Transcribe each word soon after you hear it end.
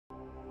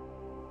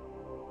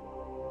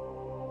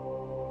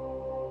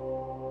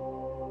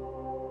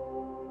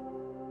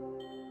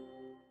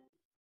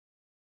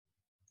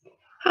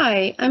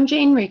Hi, I'm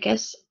Jane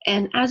Ricus,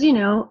 and as you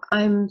know,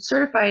 I'm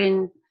certified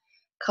in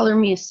Color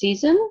Me a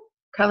Season,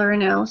 color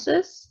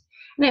analysis,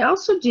 and I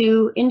also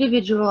do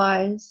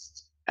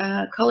individualized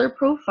color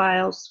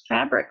profiles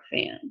fabric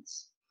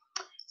fans.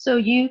 So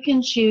you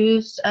can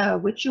choose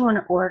which you want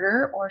to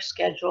order or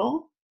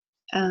schedule.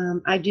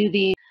 I do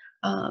these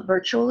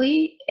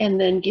virtually and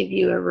then give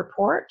you a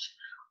report,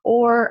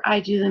 or I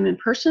do them in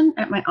person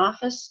at my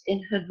office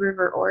in Hood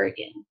River,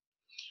 Oregon.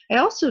 I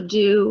also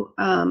do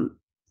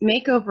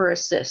makeover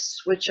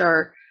assists, which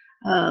are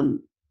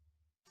um,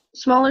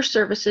 smaller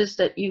services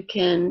that you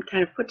can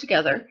kind of put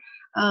together.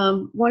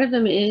 One of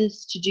them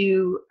is to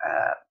do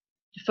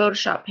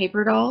Photoshop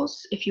paper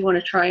dolls if you want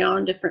to try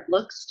on different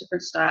looks,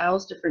 different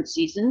styles, different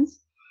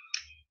seasons.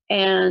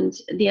 And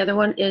the other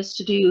one is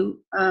to do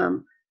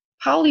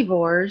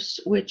polyvores,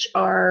 which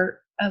are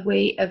a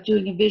way of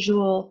doing a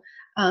visual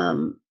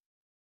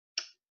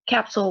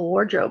capsule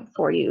wardrobe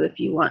for you if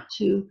you want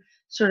to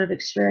sort of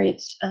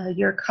experience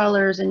your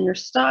colors and your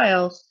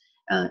styles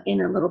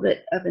in a little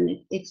bit of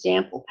an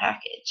example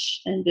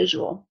package and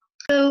visual.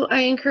 So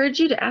I encourage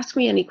you to ask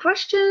me any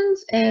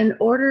questions and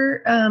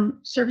order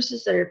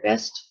services that are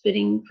best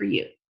fitting for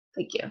you.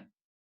 Thank you.